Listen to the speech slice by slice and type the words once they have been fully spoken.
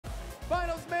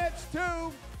Finals match 2.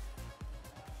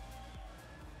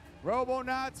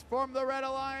 Robonauts from the Red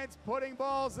Alliance putting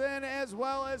balls in as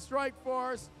well as Strike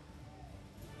Force.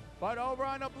 But over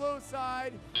on the blue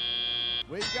side,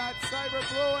 we've got Cyber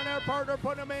Blue and their partner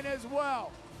putting them in as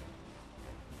well.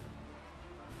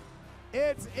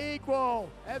 It's equal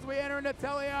as we enter into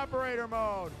teleoperator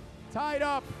mode. Tied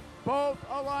up, both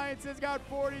alliances got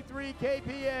 43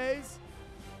 KPAs.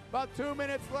 About 2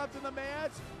 minutes left in the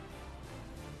match.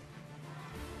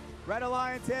 Red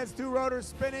Alliance has 2 rotors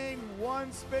spinning,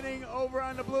 1 spinning over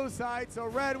on the blue side, so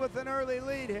Red with an early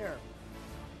lead here.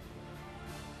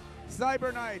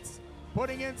 Cyber Knights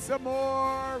putting in some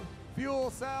more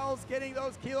fuel cells, getting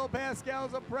those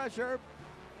kilopascals of pressure.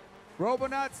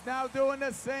 Robonauts now doing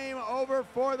the same over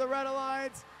for the Red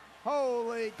Alliance.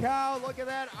 Holy cow, look at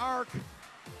that arc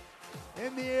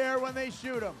in the air when they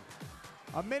shoot them.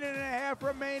 1.5 minutes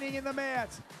remaining in the match.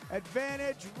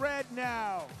 Advantage Red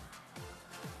now.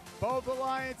 Both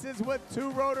alliances with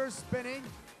 2 rotors spinning.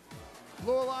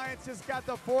 Blue Alliance just got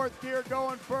the 4th gear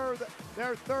going for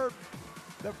their third.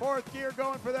 The 4th gear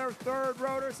going for their 3rd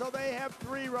rotor, so they have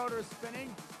 3 rotors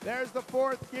spinning. There's the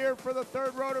 4th gear for the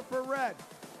 3rd rotor for Red.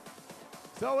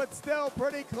 So it's still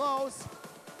pretty close.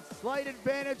 Slight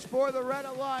advantage for the Red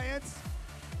Alliance.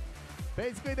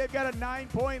 Basically, they've got a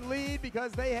 9-point lead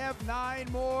because they have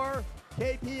 9 more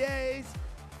KPAs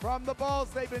from the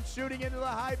balls they've been shooting into the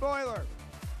high boiler.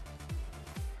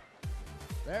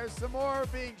 There's some more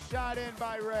being shot in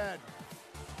by Red.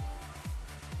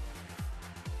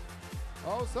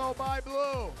 Also by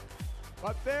Blue.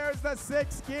 But there's the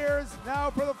 6 gears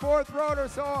now for the 4th rotor,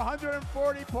 so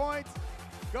 140 points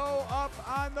go up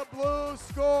on the Blue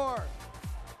score.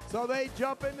 So they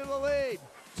jump into the lead.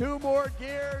 2 more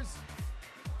gears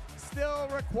still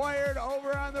required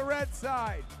over on the Red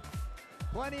side.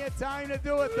 Plenty of time to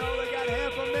do it though. They got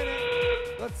half a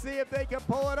minute. Let's see if they can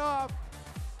pull it off.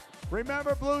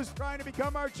 Remember, Blue's trying to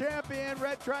become our champion.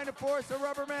 Red trying to force a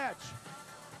rubber match.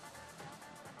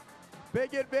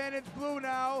 Big advantage Blue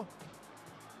now.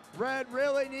 Red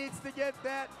really needs to get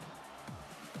that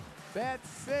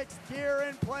 6th gear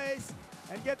in place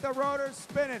and get the rotors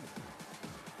spinning.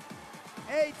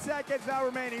 8 seconds now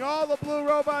remaining. All the Blue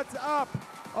robots up.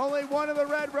 Only one of the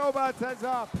Red robots is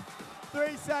up.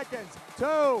 3 seconds. 2,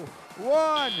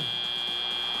 1.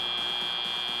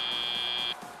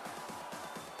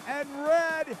 And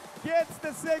Red gets the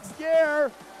 6th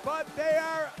gear, but they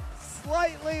are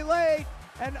slightly late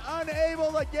and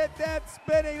unable to get that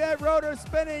spinning, that rotor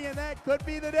spinning, and that could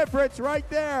be the difference right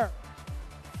there.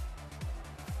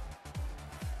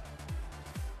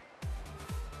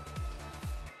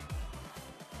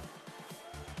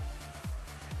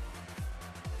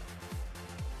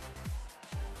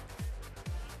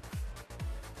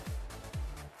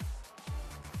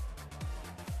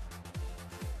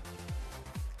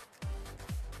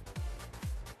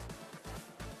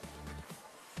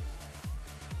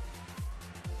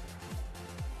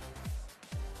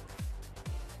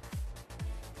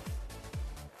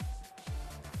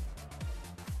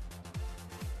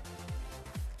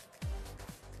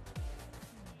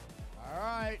 All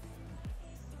right.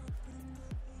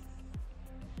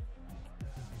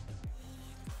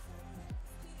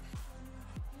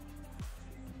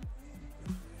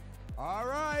 All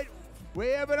right. We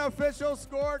have an official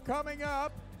score coming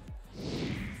up.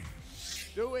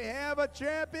 Do we have a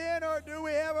champion or do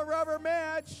we have a rubber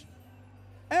match?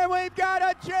 And we've got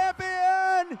a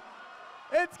champion!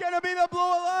 It's going to be the Blue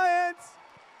Alliance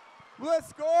with a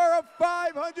score of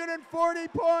 540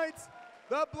 points.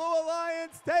 The Blue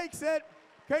Alliance takes it.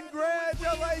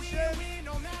 Congratulations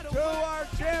to our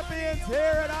champions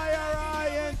here at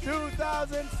IRI in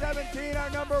 2017, our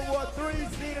number 3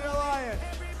 seeded alliance.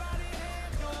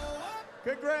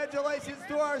 Congratulations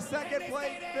to our 2nd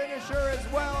place finisher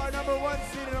as well, our number 1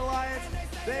 seeded alliance.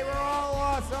 They were all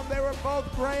awesome. They were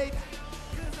both great.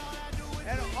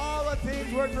 And all the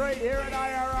teams were great here at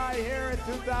IRI here in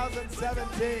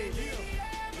 2017.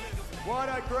 What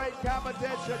a great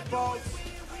competition, folks.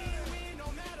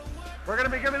 We're going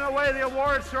to be giving away the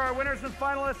awards to our winners and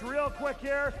finalists real quick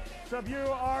here. So if you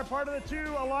are part of the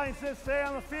 2 alliances, stay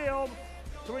on the field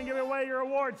so we can give away your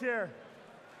awards here.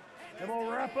 And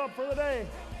we'll wrap up for the day.